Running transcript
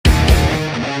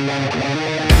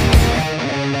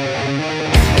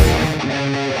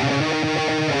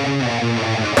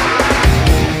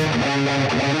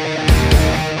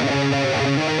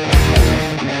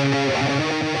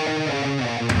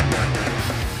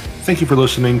Thank you for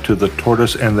listening to the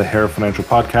Tortoise and the Hare Financial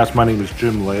Podcast. My name is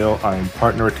Jim Leo. I'm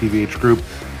partner at TVH Group,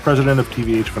 president of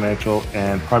TVH Financial,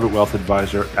 and private wealth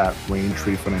advisor at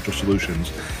Raintree Financial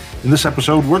Solutions. In this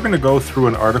episode, we're going to go through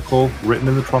an article written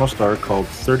in the Toronto Star called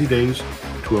 30 Days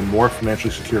to a More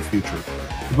Financially Secure Future.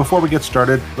 But before we get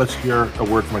started, let's hear a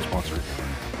word from my sponsor.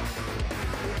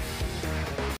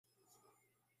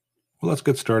 Well, let's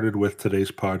get started with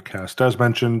today's podcast. As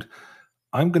mentioned,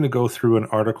 I'm going to go through an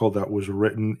article that was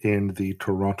written in the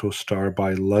Toronto Star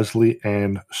by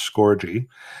Lesley-Anne Scorgie.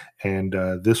 And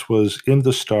this was in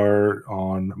the Star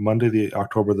on Monday,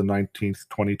 October the 19th,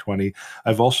 2020.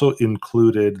 I've also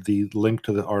included the link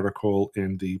to the article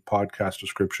in the podcast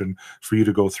description for you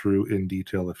to go through in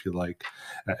detail if you like.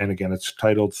 And again, it's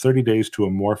titled 30 Days to a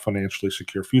More Financially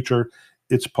Secure Future.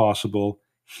 It's possible.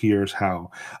 Here's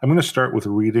how. I'm going to start with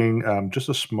reading just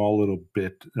a small little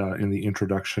bit in the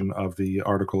introduction of the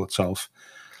article itself.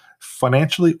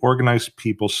 Financially organized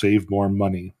people save more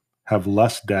money, have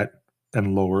less debt,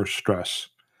 and lower stress.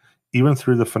 Even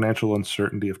through the financial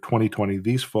uncertainty of 2020,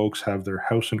 these folks have their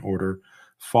house in order,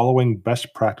 following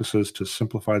best practices to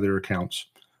simplify their accounts,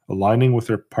 aligning with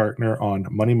their partner on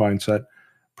money mindset,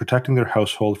 protecting their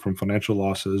household from financial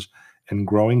losses, and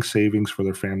growing savings for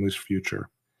their family's future.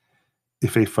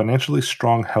 If a financially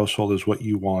strong household is what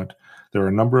you want, there are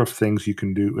a number of things you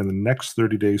can do in the next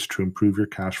 30 days to improve your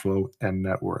cash flow and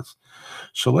net worth.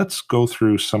 So let's go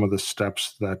through some of the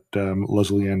steps that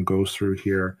Lesley-Anne goes through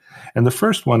here. And the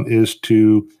first one is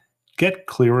to get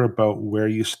clear about where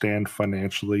you stand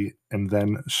financially and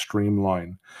then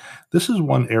streamline. This is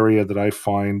one area that I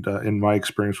find in my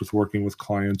experience with working with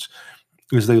clients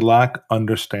is they lack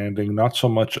understanding, not so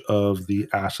much of the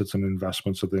assets and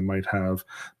investments that they might have,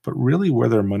 but really where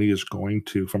their money is going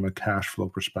to from a cash flow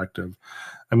perspective.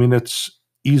 I mean, it's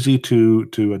easy to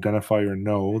identify or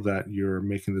know that you're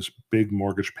making this big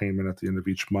mortgage payment at the end of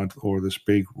each month or this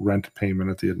big rent payment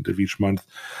at the end of each month,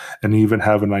 and even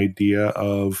have an idea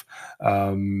of,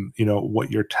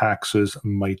 what your taxes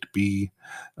might be.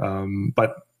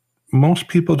 But most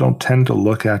people don't tend to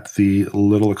look at the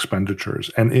little expenditures.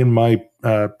 And in my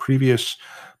previous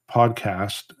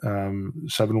podcast,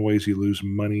 7 Ways You Lose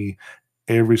Money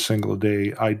Every Single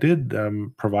Day, I did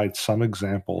provide some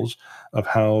examples of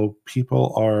how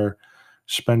people are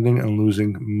spending and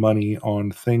losing money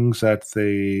on things that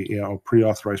they,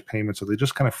 pre-authorized payments that they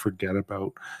just kind of forget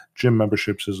about. Gym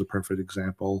memberships is a perfect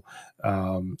example,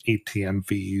 ATM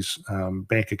fees,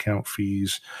 bank account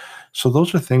fees. So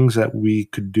those are things that we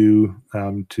could do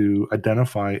to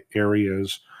identify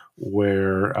areas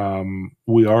where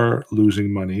we are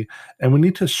losing money and we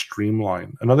need to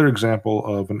streamline. Another example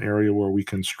of an area where we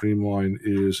can streamline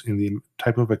is in the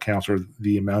type of accounts or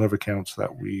the amount of accounts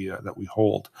that we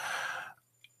hold.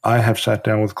 I have sat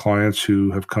down with clients who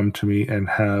have come to me and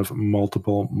have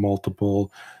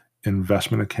multiple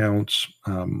investment accounts,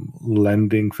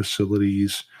 lending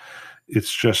facilities.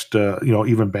 It's just,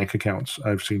 even bank accounts.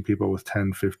 I've seen people with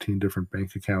 10, 15 different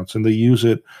bank accounts, and they use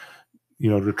it,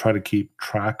 to try to keep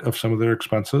track of some of their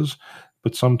expenses.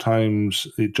 But sometimes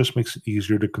it just makes it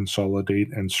easier to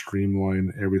consolidate and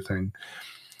streamline everything.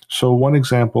 So one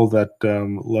example that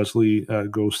Leslie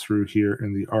goes through here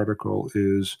in the article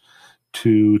is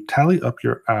to tally up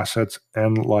your assets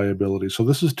and liabilities. So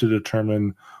this is to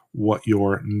determine what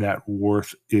your net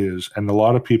worth is. And a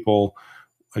lot of people,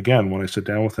 again, when I sit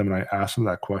down with them and I ask them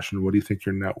that question, what do you think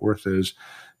your net worth is?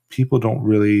 People don't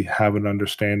really have an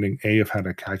understanding, of how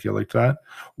to calculate that,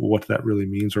 what that really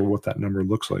means, or what that number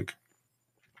looks like.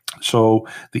 So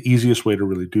the easiest way to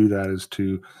really do that is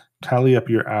to tally up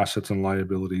your assets and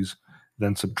liabilities,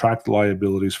 then subtract the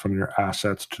liabilities from your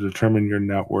assets to determine your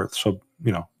net worth. So,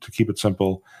 to keep it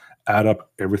simple, add up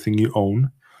everything you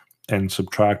own and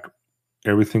subtract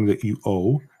everything that you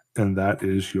owe, and that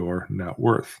is your net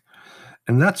worth.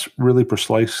 And that's really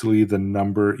precisely the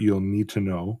number you'll need to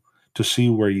know to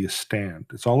see where you stand.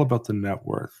 It's all about the net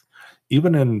worth.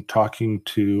 Even in talking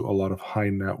to a lot of high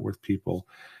net worth people,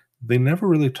 they never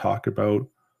really talk about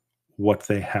what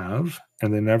they have,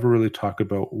 and they never really talk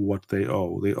about what they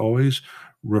owe. They always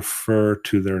refer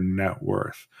to their net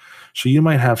worth. So you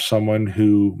might have someone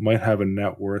who might have a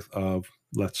net worth of,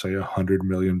 let's say, $100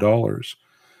 million.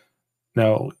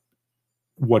 Now,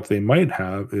 what they might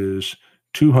have is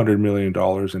 $200 million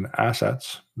in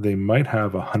assets. They might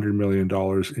have $100 million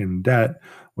in debt.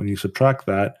 When you subtract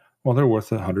that, well, they're worth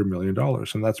 $100 million,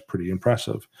 and that's pretty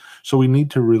impressive. So we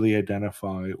need to really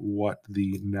identify what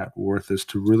the net worth is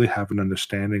to really have an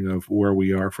understanding of where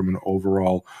we are from an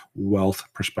overall wealth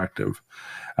perspective.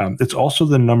 It's also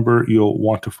the number you'll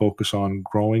want to focus on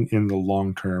growing in the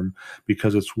long term,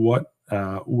 because it's what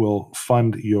will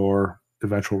fund your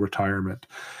eventual retirement.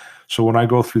 So when I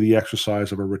go through the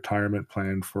exercise of a retirement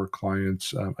plan for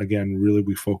clients, again, really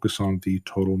we focus on the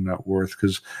total net worth,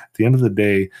 because at the end of the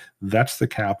day, that's the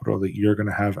capital that you're going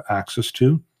to have access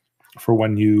to for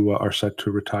when you are set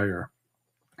to retire.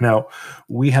 Now,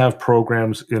 we have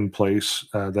programs in place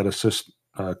that assist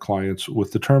clients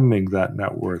with determining that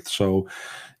net worth. So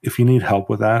if you need help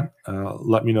with that,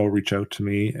 let me know, reach out to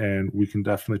me, and we can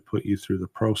definitely put you through the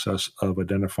process of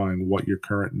identifying what your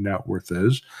current net worth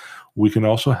is. We can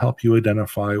also help you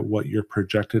identify what your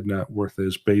projected net worth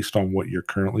is based on what you're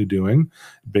currently doing,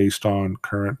 based on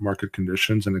current market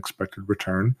conditions and expected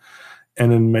return.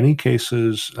 And in many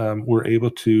cases, we're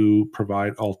able to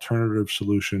provide alternative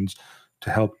solutions to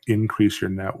help increase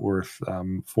your net worth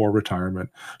for retirement.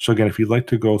 So again, if you'd like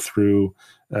to go through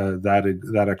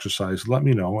that exercise, let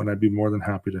me know, and I'd be more than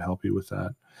happy to help you with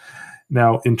that.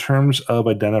 Now, in terms of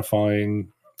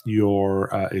identifying your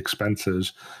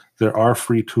expenses, there are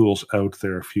free tools out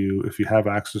there. If you have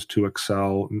access to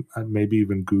Excel, maybe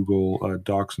even Google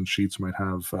Docs and Sheets might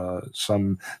have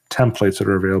some templates that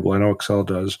are available. I know Excel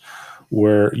does,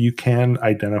 where you can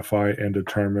identify and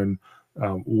determine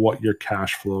what your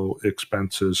cash flow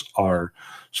expenses are.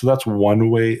 So that's one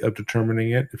way of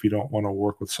determining it if you don't want to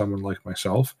work with someone like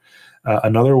myself.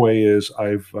 Another way is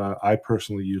I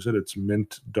personally use it. It's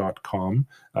mint.com.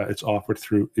 It's offered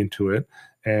through Intuit,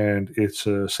 and it's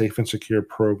a safe and secure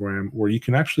program where you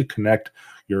can actually connect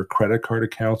your credit card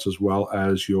accounts as well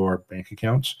as your bank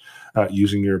accounts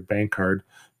using your bank card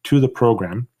to the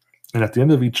program. And at the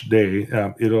end of each day,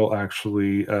 it'll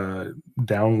actually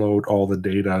download all the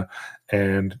data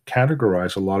and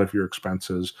categorize a lot of your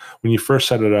expenses. When you first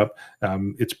set it up,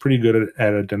 it's pretty good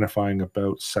at identifying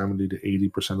about 70 to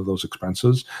 80% of those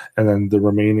expenses. And then the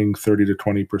remaining 30 to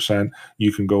 20%,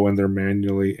 you can go in there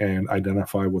manually and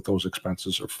identify what those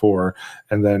expenses are for.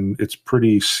 And then it's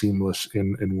pretty seamless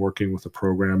in working with the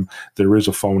program. There is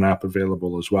a phone app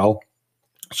available as well.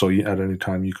 So at any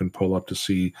time you can pull up to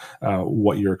see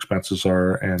what your expenses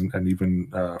are, and even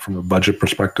from a budget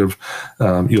perspective,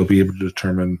 you'll be able to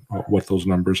determine what those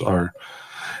numbers are.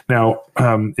 Now,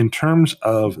 in terms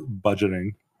of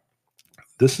budgeting,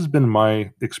 this has been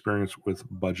my experience with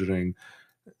budgeting.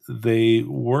 They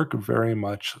work very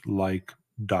much like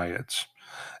diets.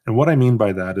 And what I mean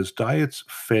by that is diets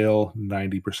fail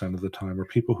 90% of the time, or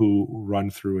people who run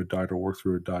through a diet or work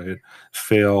through a diet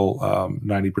fail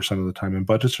 90% of the time. And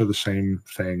budgets are the same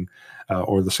thing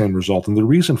or the same result. And the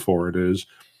reason for it is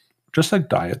just like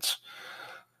diets,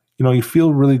 you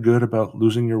feel really good about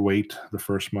losing your weight the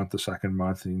first month, the second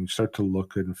month, and you start to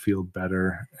look good and feel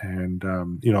better. And,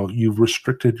 you've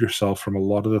restricted yourself from a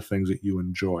lot of the things that you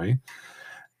enjoy.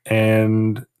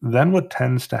 And then what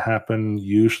tends to happen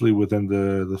usually within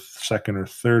the second or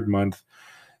third month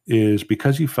is,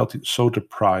 because you felt so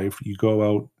deprived, you go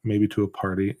out maybe to a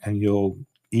party and you'll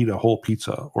eat a whole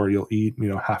pizza, or you'll eat,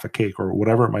 half a cake or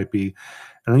whatever it might be.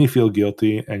 And then you feel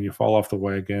guilty and you fall off the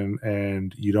wagon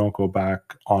and you don't go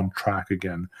back on track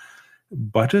again.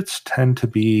 Budgets tend to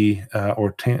be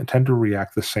or tend to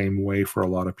react the same way for a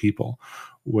lot of people,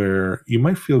 where you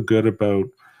might feel good about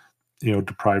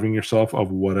depriving yourself of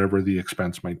whatever the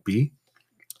expense might be.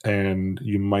 And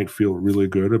you might feel really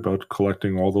good about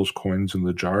collecting all those coins in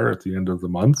the jar at the end of the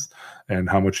month and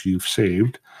how much you've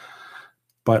saved.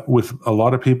 But with a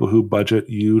lot of people who budget,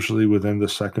 usually within the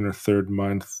second or third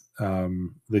month,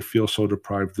 they feel so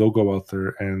deprived, they'll go out there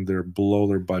and they're below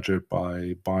their budget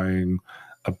by buying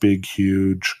a big,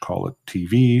 huge, call it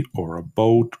TV or a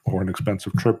boat or an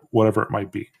expensive trip, whatever it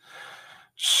might be.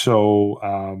 So,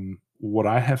 what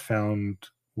I have found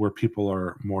where people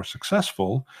are more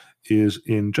successful is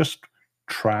in just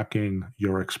tracking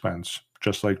your expense,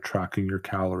 just like tracking your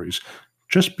calories,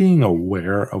 just being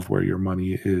aware of where your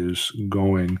money is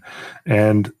going.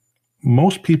 And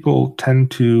most people tend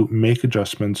to make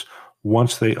adjustments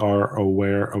once they are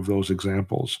aware of those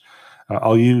examples.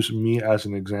 I'll use me as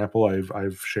an example.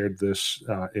 I've shared this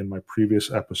in my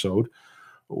previous episode,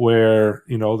 where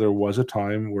there was a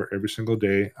time where every single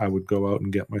day I would go out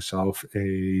and get myself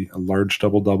a large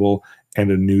double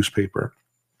and a newspaper.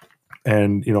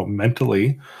 And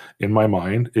mentally, in my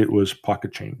mind, it was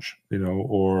pocket change,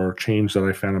 or change that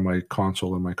I found in my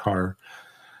console in my car.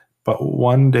 But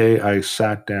one day I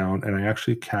sat down and I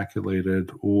actually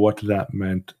calculated what that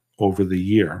meant over the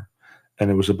year,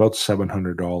 and it was about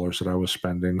 $700 that I was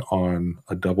spending on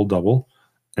a double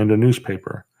and a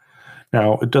newspaper.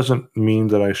 Now, it doesn't mean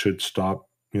that I should stop,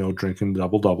 drinking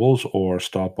double doubles or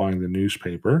stop buying the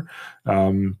newspaper.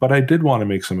 But I did want to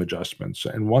make some adjustments.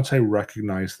 And once I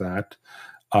recognized that,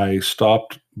 I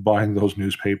stopped buying those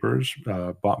newspapers,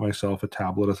 bought myself a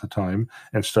tablet at the time,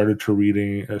 and started to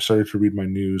read my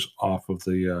news off of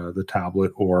the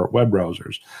tablet or web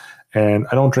browsers. And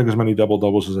I don't drink as many double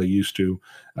doubles as I used to.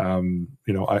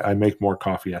 I make more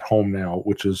coffee at home now,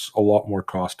 which is a lot more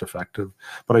cost effective.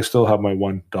 But I still have my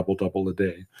one double double a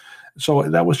day. So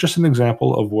that was just an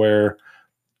example of where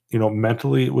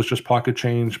mentally it was just pocket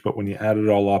change, but when you add it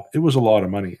all up, it was a lot of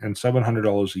money. And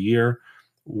 $700 a year,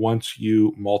 once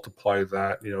you multiply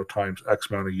that, times X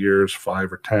amount of years,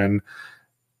 5 or 10,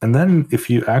 and then if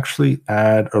you actually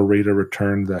add a rate of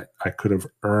return that I could have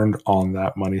earned on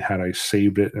that money had I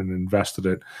saved it and invested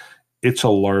it, it's a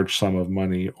large sum of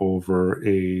money over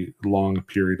a long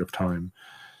period of time.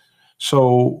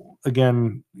 So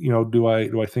again, do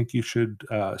I think you should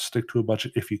stick to a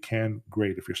budget if you can?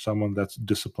 Great. If you're someone that's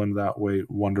disciplined that way,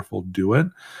 wonderful, do it.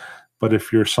 But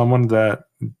if you're someone that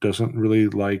doesn't really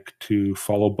like to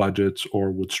follow budgets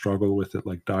or would struggle with it,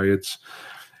 like diets,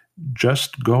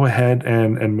 just go ahead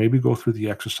and maybe go through the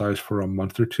exercise for a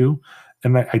month or two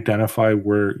and identify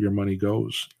where your money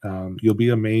goes. You'll be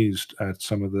amazed at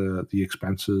some of the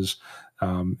expenses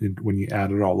when you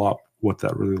add it all up, what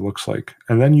that really looks like,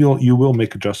 and then you will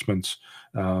make adjustments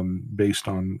based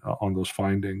on those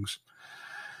findings.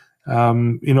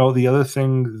 The other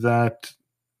thing that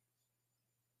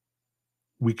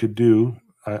we could do,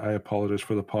 I apologize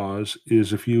for the pause,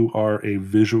 is if you are a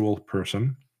visual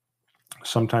person.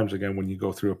 Sometimes, again, when you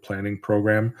go through a planning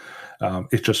program,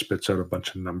 it just spits out a bunch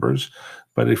of numbers.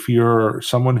 But if you're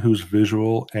someone who's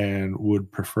visual and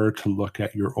would prefer to look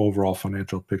at your overall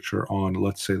financial picture on,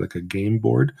 let's say, like a game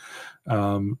board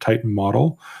type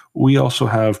model, we also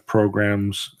have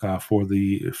programs for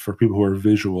people who are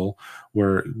visual,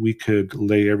 where we could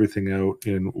lay everything out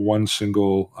in one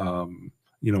single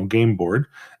game board,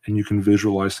 and you can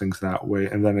visualize things that way.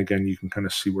 And then again, you can kind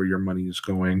of see where your money is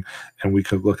going, and we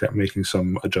could look at making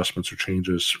some adjustments or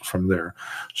changes from there.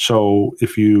 So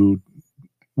if you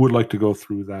would like to go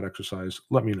through that exercise,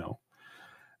 let me know.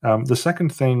 The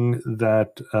second thing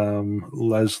that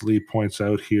Lesley points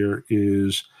out here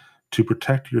is to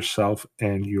protect yourself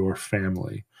and your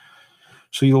family.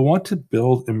 So you'll want to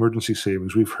build emergency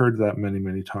savings. We've heard that many,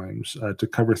 many times to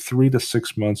cover 3 to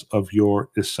 6 months of your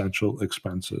essential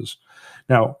expenses.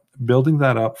 Now, building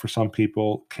that up for some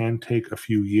people can take a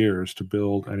few years to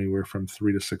build anywhere from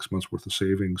 3 to 6 months worth of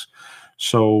savings.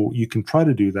 So you can try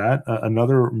to do that.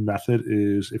 Another method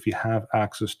is if you have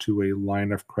access to a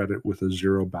line of credit with a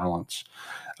zero balance.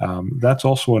 That's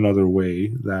also another way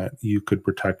that you could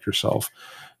protect yourself.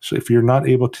 So if you're not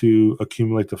able to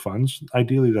accumulate the funds,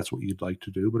 ideally that's what you'd like to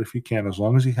do. But if you can, as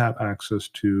long as you have access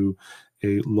to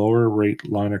a lower rate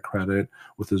line of credit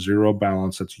with a zero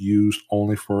balance that's used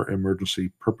only for emergency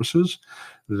purposes,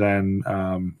 then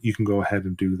you can go ahead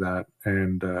and do that,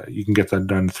 and you can get that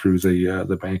done through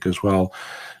the bank as well.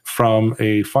 From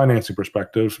a financing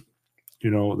perspective,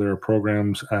 there are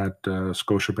programs at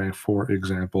Scotiabank, for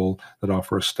example, that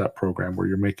offer a step program where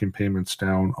you're making payments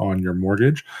down on your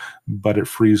mortgage, but it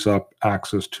frees up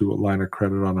access to a line of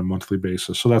credit on a monthly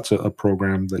basis. So that's a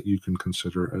program that you can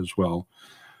consider as well.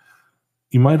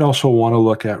 You might also want to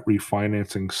look at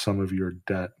refinancing some of your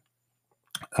debt.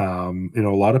 A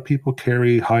lot of people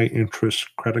carry high interest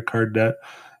credit card debt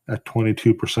at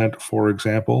 22%, for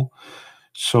example.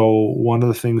 So one of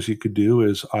the things you could do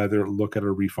is either look at a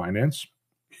refinance,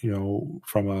 if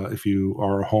you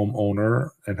are a homeowner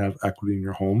and have equity in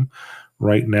your home.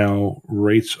 Right now,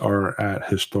 rates are at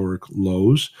historic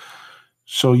lows.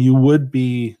 So you would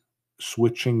be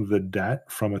switching the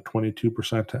debt from a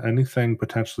 22% to anything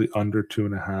potentially under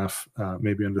 2.5,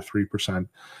 maybe under 3%.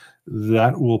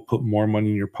 That will put more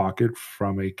money in your pocket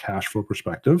from a cash flow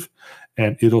perspective,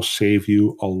 and it'll save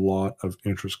you a lot of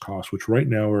interest costs, which right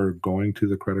now are going to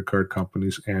the credit card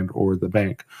companies and or the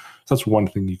bank. So that's one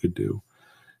thing you could do.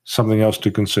 Something else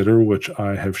to consider, which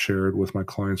I have shared with my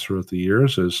clients throughout the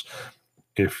years, is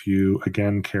if you,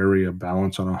 again, carry a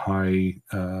balance on a high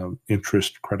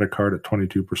interest credit card at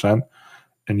 22%,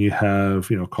 and you have,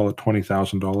 call it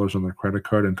 $20,000 on their credit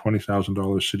card and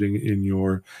 $20,000 sitting in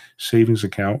your savings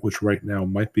account, which right now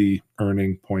might be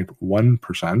earning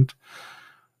 0.1%,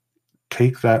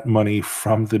 take that money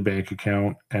from the bank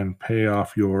account and pay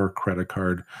off your credit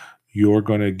card. You're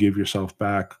going to give yourself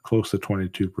back close to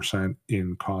 22%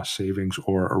 in cost savings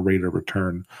or a rate of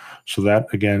return. So that,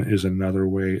 again, is another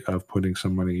way of putting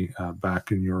some money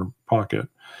back in your pocket.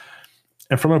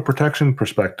 And from a protection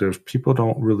perspective, people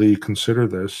don't really consider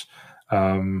this.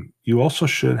 You also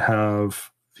should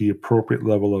have the appropriate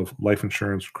level of life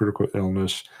insurance, critical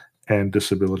illness, and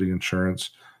disability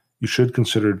insurance. you should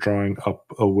consider drawing up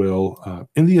a will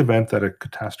in the event that a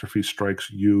catastrophe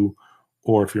strikes you,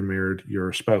 or if you're married,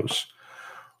 your spouse.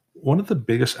 One of the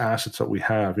biggest assets that we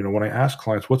have, when I ask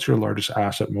clients, what's your largest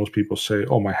asset? Most people say,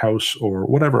 oh, my house, or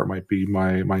whatever it might be,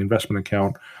 my investment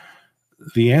account.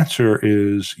 The answer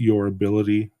is your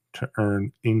ability to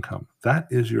earn income. That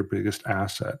is your biggest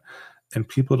asset. And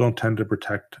people don't tend to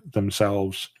protect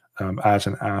themselves as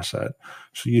an asset.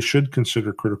 So you should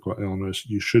consider critical illness.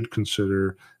 You should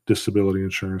consider disability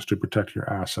insurance to protect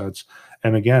your assets.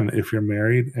 And again, if you're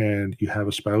married and you have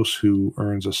a spouse who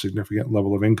earns a significant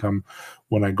level of income,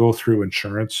 when I go through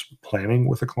insurance planning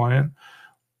with a client,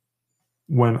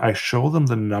 when I show them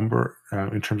the number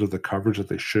in terms of the coverage that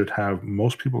they should have,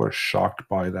 most people are shocked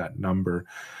by that number.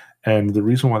 And the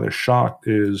reason why they're shocked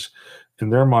is in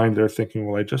their mind, they're thinking,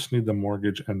 well, I just need the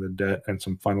mortgage and the debt and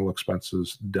some final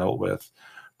expenses dealt with.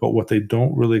 But what they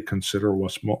don't really consider,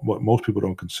 what most people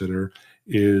don't consider,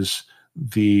 is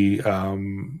you've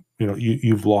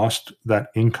lost that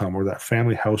income, or that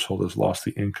family household has lost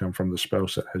the income from the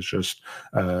spouse that has just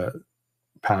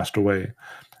passed away.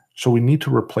 So we need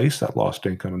to replace that lost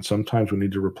income, and sometimes we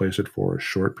need to replace it for a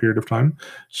short period of time.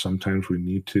 Sometimes we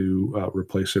need to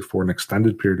replace it for an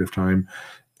extended period of time.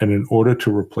 And in order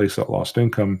to replace that lost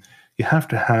income, you have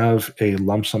to have a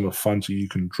lump sum of funds that you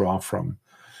can draw from.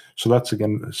 So that's,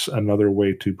 again, another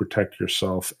way to protect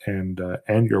yourself and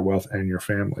your wealth and your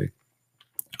family.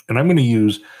 And I'm going to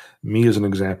use me as an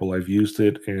example. I've used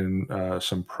it in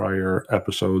some prior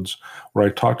episodes where I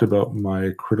talked about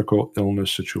my critical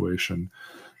illness situation.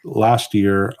 Last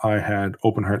year, I had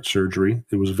open heart surgery.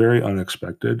 It was very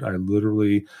unexpected. I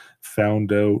literally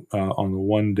found out on the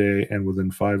one day, and within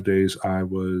 5 days, I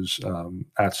was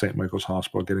at St. Michael's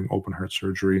Hospital getting open heart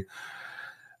surgery.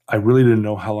 I really didn't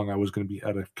know how long I was going to be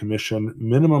out of commission.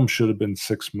 Minimum should have been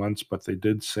 6 months, but they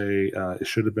did say it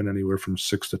should have been anywhere from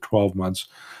 6 to 12 months.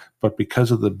 But because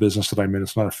of the business that I'm in,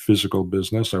 it's not a physical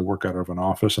business. I work out of an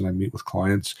office and I meet with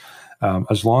clients.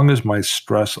 As long as my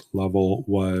stress level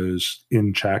was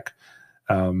in check,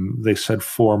 they said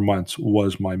 4 months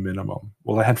was my minimum.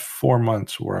 Well, I had 4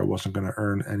 months where I wasn't going to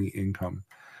earn any income,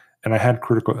 and I had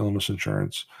critical illness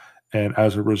insurance. And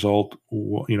as a result,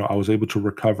 I was able to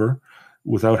recover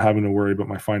without having to worry about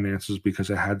my finances, because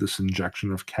I had this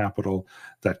injection of capital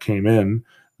that came in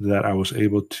that I was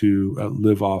able to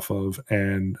live off of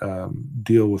and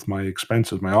deal with my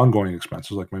expenses, my ongoing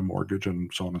expenses, like my mortgage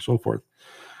and so on and so forth.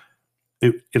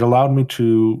 It allowed me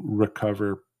to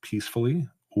recover peacefully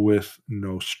with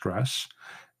no stress.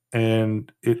 And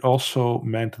it also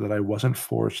meant that I wasn't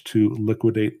forced to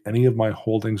liquidate any of my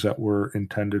holdings that were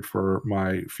intended for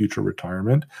my future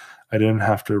retirement. I didn't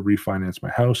have to refinance my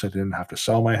house. I didn't have to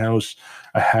sell my house.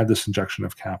 I had this injection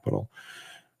of capital.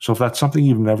 So if that's something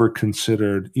you've never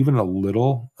considered, even a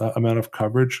little amount of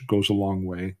coverage goes a long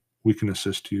way. We can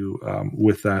assist you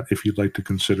with that if you'd like to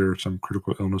consider some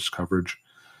critical illness coverage.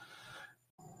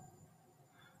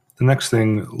 The next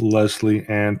thing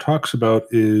Lesley-Anne talks about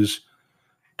is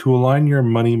to align your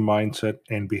money mindset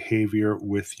and behavior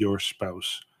with your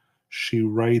spouse. She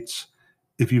writes,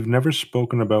 if you've never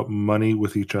spoken about money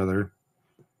with each other,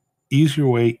 ease your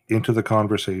way into the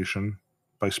conversation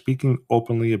by speaking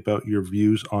openly about your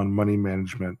views on money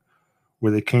management,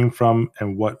 where they came from,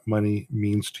 and what money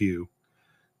means to you.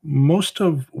 Most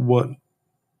of what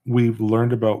we've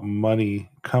learned about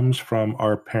money comes from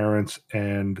our parents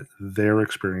and their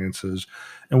experiences.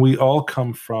 And we all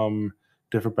come from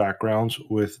different backgrounds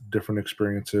with different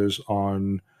experiences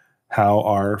on how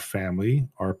our family,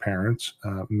 our parents,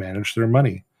 manage their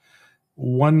money.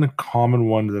 One common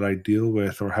one that I deal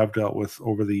with or have dealt with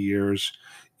over the years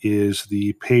is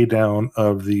the pay down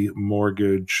of the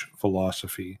mortgage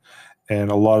philosophy.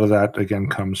 And a lot of that, again,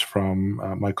 comes from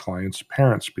my clients'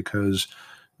 parents, because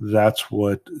that's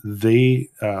what they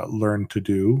learned to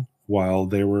do while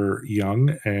they were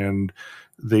young, and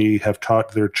they have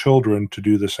taught their children to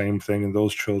do the same thing, and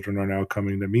those children are now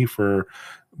coming to me for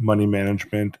money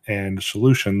management and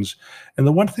solutions. And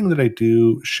the one thing that I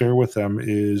do share with them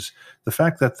is the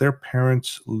fact that their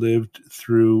parents lived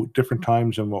through different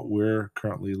times than what we're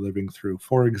currently living through.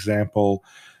 For example,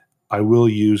 I will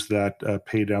use that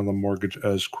pay down the mortgage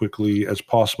as quickly as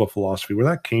possible philosophy. Where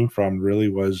that came from really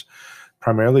was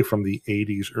primarily from the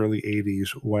 80s, early 80s,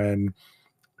 when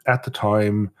at the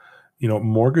time,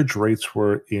 mortgage rates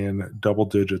were in double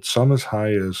digits, some as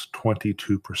high as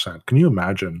 22%. Can you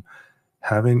imagine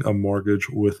having a mortgage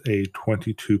with a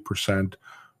 22%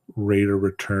 rate of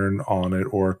return on it,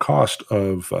 or cost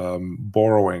of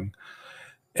borrowing?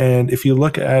 And if you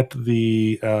look at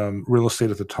the real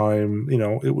estate at the time,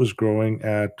 it was growing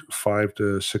at 5 to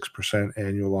 6%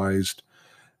 annualized.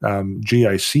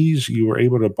 GICs, you were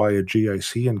able to buy a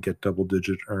GIC and get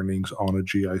double-digit earnings on a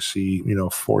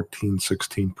GIC, 14,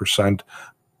 16%.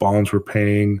 Bonds were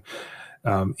paying.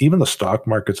 Even the stock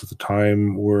markets at the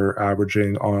time were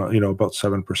averaging on, about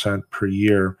 7% per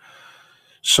year.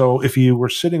 So if you were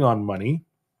sitting on money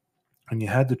and you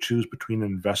had to choose between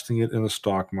investing it in the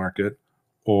stock market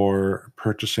or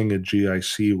purchasing a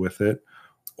GIC with it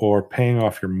or paying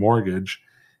off your mortgage,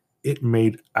 it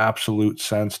made absolute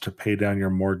sense to pay down your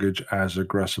mortgage as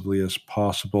aggressively as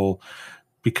possible,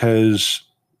 because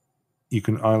you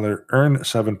can either earn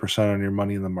 7% on your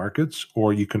money in the markets,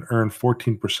 or you can earn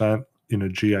 14% in a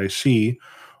GIC,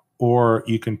 or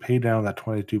you can pay down that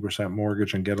 22%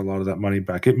 mortgage and get a lot of that money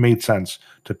back. It made sense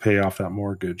to pay off that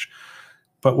mortgage.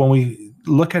 But when we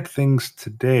look at things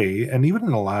today, and even in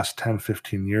the last 10,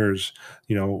 15 years,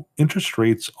 interest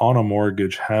rates on a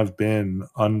mortgage have been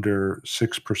under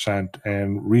 6%.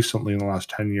 And recently, in the last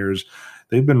 10 years,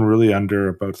 they've been really under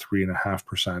about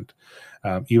 3.5%.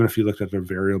 Even if you looked at a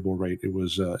variable rate,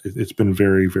 it's been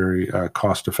very, very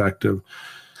cost effective.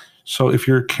 So if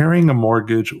you're carrying a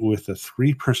mortgage with a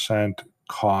 3%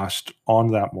 cost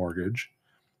on that mortgage,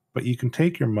 but you can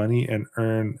take your money and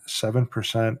earn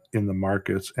 7% in the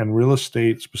markets, and real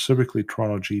estate, specifically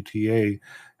Toronto GTA,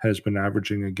 has been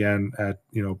averaging again at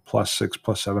 +6,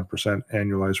 +7%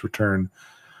 annualized return.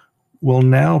 Well,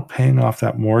 now paying off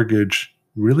that mortgage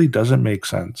really doesn't make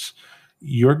sense.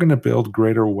 You're going to build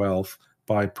greater wealth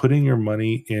by putting your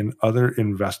money in other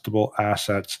investable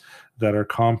assets that are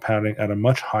compounding at a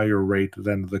much higher rate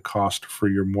than the cost for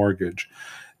your mortgage.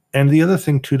 And the other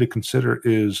thing too to consider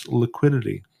is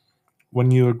liquidity. When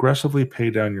you aggressively pay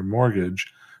down your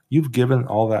mortgage, you've given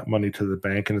all that money to the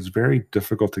bank, and it's very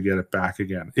difficult to get it back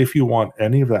again. If you want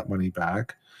any of that money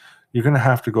back, you're going to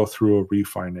have to go through a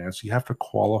refinance. You have to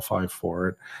qualify for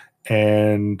it.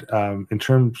 And in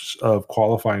terms of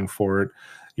qualifying for it,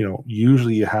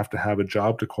 usually you have to have a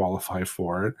job to qualify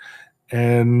for it.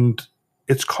 And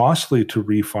it's costly to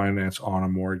refinance on a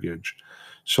mortgage.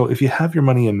 So if you have your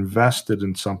money invested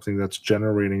in something that's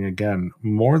generating, again,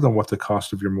 more than what the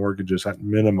cost of your mortgage is at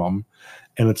minimum,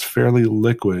 and it's fairly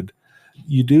liquid,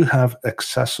 you do have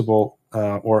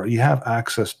or you have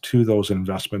access to those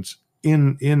investments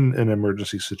in an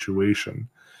emergency situation.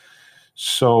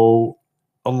 So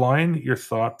align your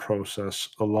thought process,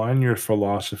 align your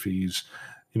philosophies.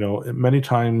 Many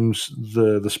times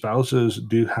the spouses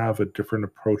do have a different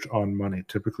approach on money.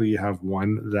 Typically, you have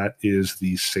one that is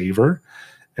the saver,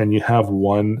 and you have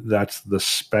one that's the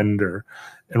spender.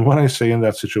 And what I say in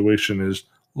that situation is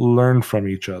learn from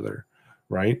each other,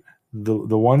 right?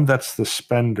 The one that's the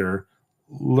spender,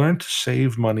 learn to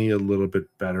save money a little bit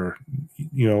better.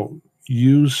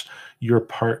 Use your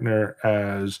partner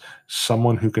as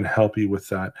someone who can help you with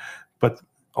that. But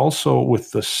also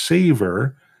with the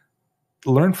saver,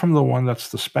 learn from the one that's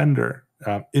the spender.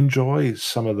 Enjoy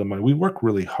some of the money. We work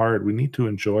really hard. We need to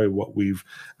enjoy what we've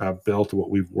built,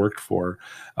 what we've worked for.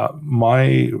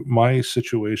 My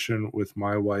situation with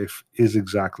my wife is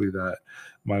exactly that.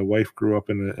 My wife grew up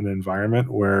in an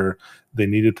environment where they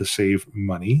needed to save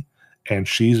money, and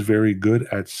she's very good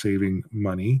at saving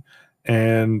money.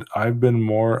 And I've been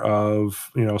more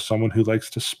of, someone who likes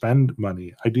to spend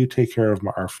money. I do take care of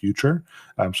our future.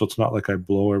 So it's not like I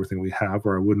blow everything we have,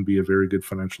 or I wouldn't be a very good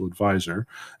financial advisor.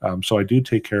 So I do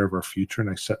take care of our future,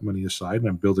 and I set money aside, and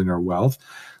I'm building our wealth.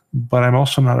 But I'm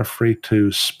also not afraid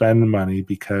to spend money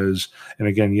because, and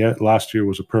again, last year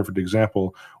was a perfect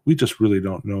example. We just really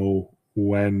don't know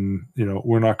when,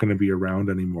 we're not going to be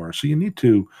around anymore. So you need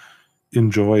to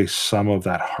enjoy some of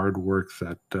that hard work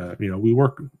that, we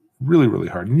work really, really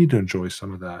hard. You need to enjoy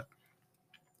some of that.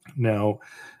 Now,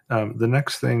 the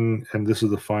next thing, and this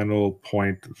is the final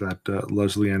point that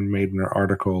Lesley-Anne made in her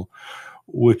article,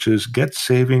 which is get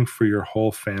saving for your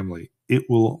whole family. It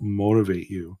will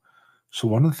motivate you. So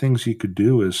one of the things you could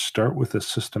do is start with a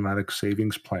systematic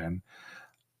savings plan.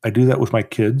 I do that with my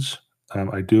kids.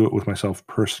 I do it with myself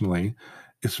personally.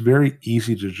 It's very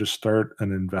easy to just start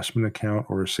an investment account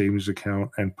or a savings account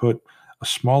and put a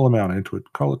small amount into it.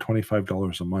 Call it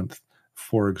 $25 a month,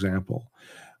 for example.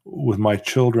 With my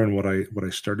children, what I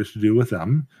started to do with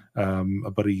them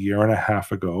about a year and a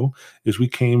half ago is we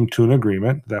came to an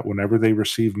agreement that whenever they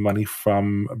received money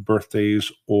from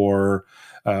birthdays or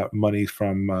money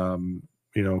from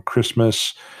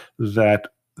Christmas, that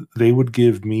they would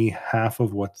give me half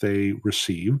of what they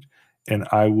received, and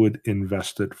I would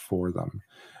invest it for them.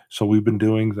 So we've been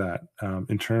doing that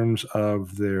in terms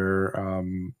of their.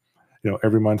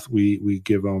 Every month we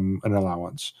give them an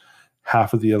allowance.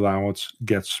 half of the allowance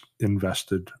gets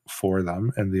invested for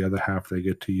them, and the other half they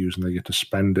get to use and they get to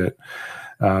spend it.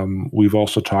 We've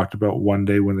also talked about one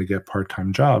day when they get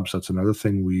part-time jobs. That's another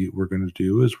thing we're going to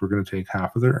do is we're going to take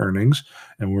half of their earnings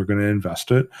and we're going to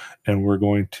invest it, and we're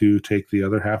going to take the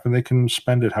other half and they can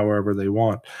spend it however they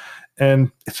want.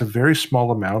 And it's a very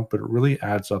small amount, but it really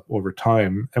adds up over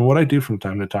time. And what I do from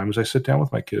time to time is I sit down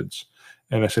with my kids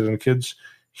and I say to the kids,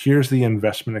 here's the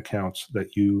investment accounts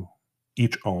that you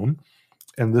each own,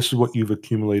 and this is what you've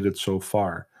accumulated so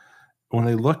far. When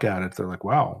they look at it, they're like,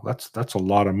 wow, that's a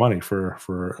lot of money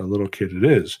for a little kid. It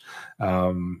is.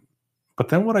 But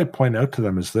then what I point out to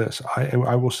them is this.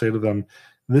 I will say to them,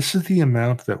 this is the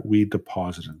amount that we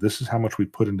deposited. This is how much we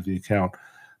put into the account.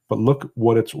 But look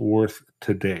what it's worth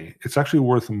today. It's actually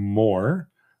worth more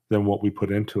than what we put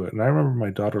into it. And I remember my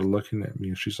daughter looking at me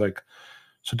and she's like,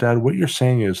 so Dad, what you're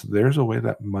saying is there's a way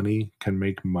that money can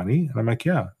make money? And I'm like,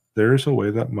 yeah, there is a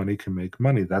way that money can make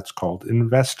money. That's called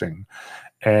investing.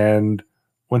 And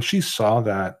when she saw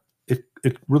that,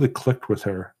 it really clicked with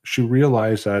her. She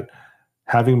realized that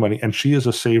having money, and she is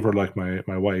a saver like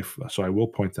my wife, so I will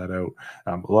point that out.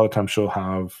 A lot of times she'll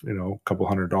have a couple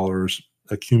 $100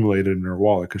 accumulated in her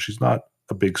wallet because she's not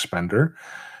a big spender,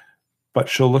 but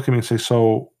she'll look at me and say,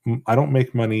 so I don't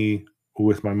make money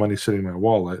with my money sitting in my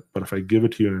wallet, but if I give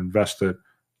it to you and invest it,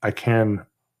 I can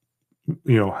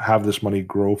have this money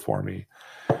grow for me.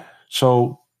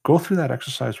 So go through that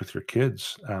exercise with your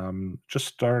kids. Just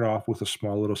start off with a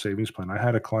small little savings plan. I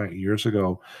had a client years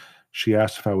ago. She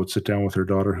asked if I would sit down with her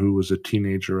daughter, who was a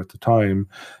teenager at the time,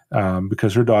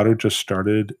 because her daughter just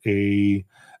started a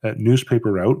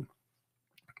newspaper route,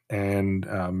 and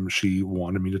she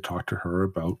wanted me to talk to her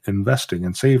about investing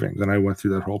and savings. And I went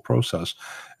through that whole process,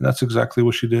 and that's exactly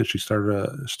what she did. She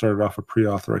started off a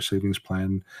pre-authorized savings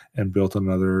plan and built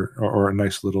another or a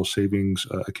nice little savings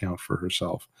account for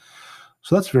herself.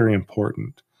 So that's very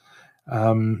important.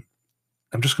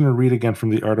 I'm just going to read again from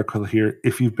the article here.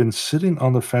 If you've been sitting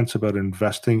on the fence about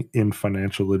investing in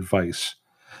financial advice,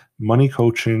 money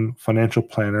coaching, financial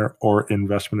planner, or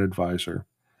investment advisor,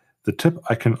 the tip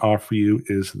I can offer you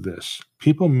is this.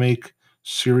 People make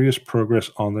serious progress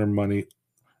on their money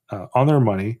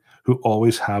who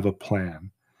always have a plan.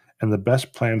 And the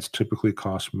best plans typically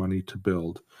cost money to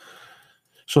build.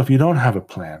 So if you don't have a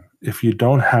plan, if you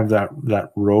don't have that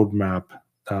roadmap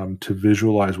to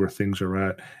visualize where things are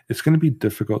at, it's going to be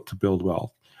difficult to build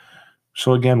wealth.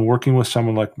 So again, working with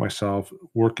someone like myself,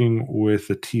 working with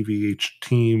the TVH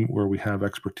team where we have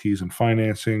expertise in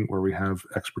financing, where we have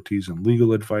expertise in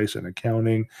legal advice and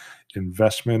accounting,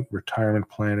 investment, retirement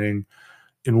planning,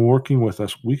 in working with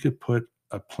us, we could put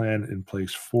a plan in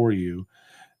place for you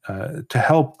to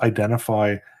help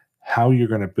identify how you're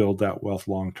going to build that wealth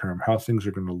long term, how things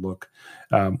are going to look.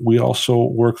 We also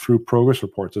work through progress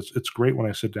reports. It's great when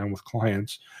I sit down with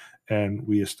clients and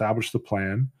we establish the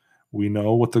plan. We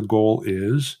know what the goal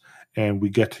is, and we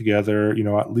get together,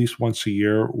 at least once a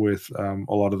year with a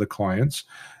lot of the clients,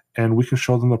 and we can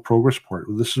show them the progress report.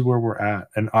 This is where we're at,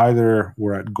 and either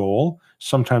we're at goal.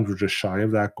 Sometimes we're just shy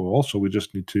of that goal, so we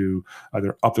just need to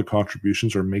either up the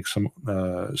contributions or make some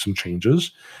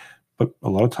changes. But a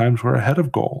lot of times we're ahead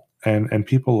of goal, and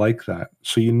people like that.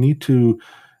 So you need to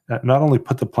not only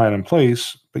put the plan in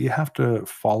place, but you have to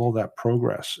follow that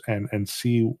progress and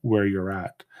see where you're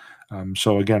at.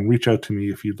 So again, reach out to me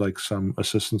if you'd like some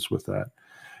assistance with that.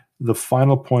 The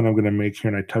final point I'm going to make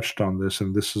here, and I touched on this,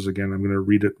 and this is, again, I'm going to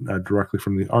read it directly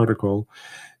from the article,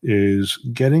 is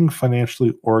getting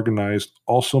financially organized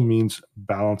also means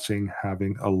balancing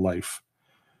having a life.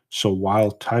 So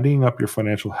while tidying up your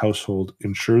financial household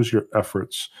ensures your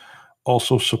efforts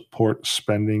also support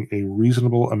spending a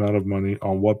reasonable amount of money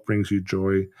on what brings you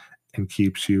joy and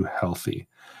keeps you healthy.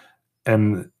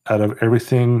 And out of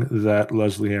everything that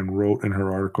Lesley-Anne wrote in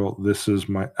her article, this is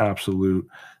my absolute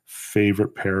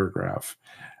favorite paragraph.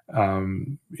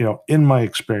 In my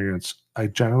experience, I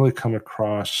generally come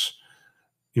across,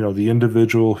 the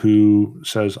individual who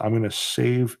says, I'm going to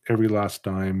save every last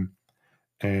dime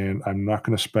and I'm not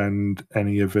going to spend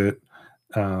any of it.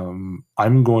 I'm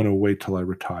going to wait till I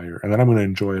retire, and then I'm going to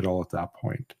enjoy it all at that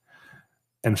point.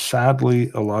 And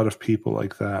sadly, a lot of people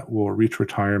like that will reach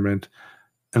retirement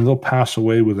and they'll pass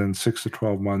away within 6 to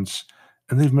 12 months,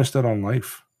 and they've missed out on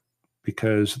life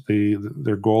because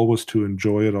their goal was to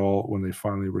enjoy it all when they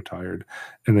finally retired,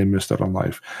 and they missed out on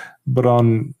life. But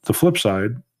on the flip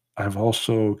side, I've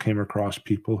also came across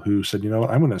people who said, you know what,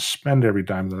 I'm going to spend every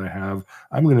dime that I have.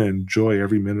 I'm going to enjoy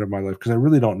every minute of my life because I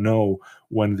really don't know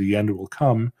when the end will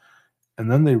come. And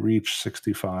then they reach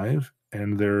 65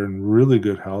 and they're in really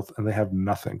good health and they have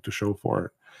nothing to show for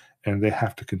it. And they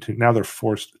have to continue. Now they're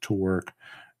forced to work.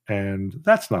 And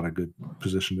that's not a good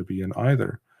position to be in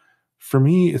either. For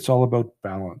me, it's all about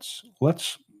balance.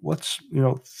 Let's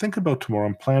think about tomorrow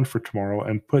and plan for tomorrow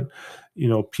and put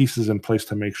pieces in place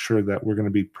to make sure that we're going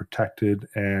to be protected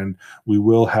and we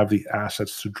will have the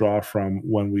assets to draw from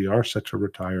when we are set to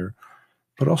retire,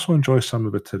 but also enjoy some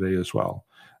of it today as well.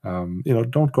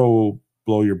 Don't go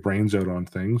blow your brains out on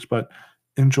things, but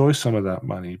enjoy some of that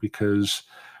money because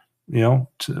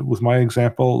with my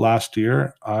example last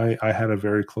year, I had a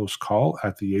very close call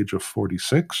at the age of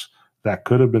 46. That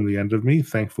could have been the end of me.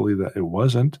 Thankfully, that it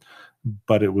wasn't,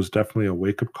 but it was definitely a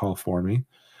wake-up call for me.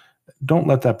 Don't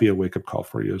let that be a wake-up call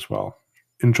for you as well.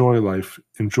 Enjoy life,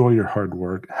 enjoy your hard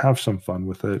work, have some fun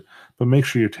with it, but make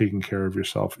sure you're taking care of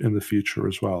yourself in the future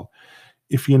as well.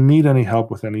 If you need any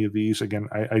help with any of these, again,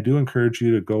 I do encourage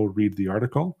you to go read the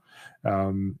article.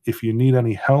 If you need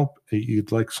any help,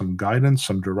 you'd like some guidance,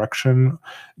 some direction,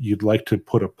 you'd like to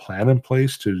put a plan in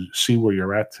place to see where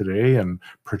you're at today and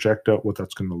project out what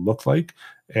that's going to look like,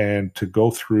 and to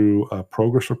go through a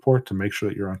progress report to make sure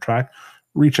that you're on track,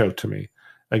 reach out to me.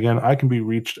 Again, I can be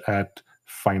reached at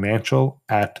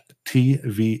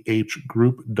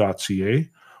financial@tvhgroup.ca,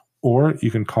 or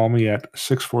you can call me at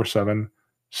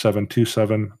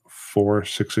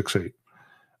 647-727-4668.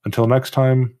 Until next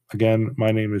time, again,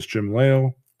 my name is Jim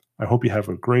Leo. I hope you have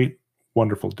a great,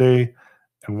 wonderful day.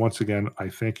 And once again, I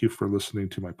thank you for listening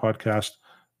to my podcast,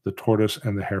 The Tortoise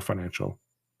and the Hare Financial.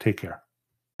 Take care.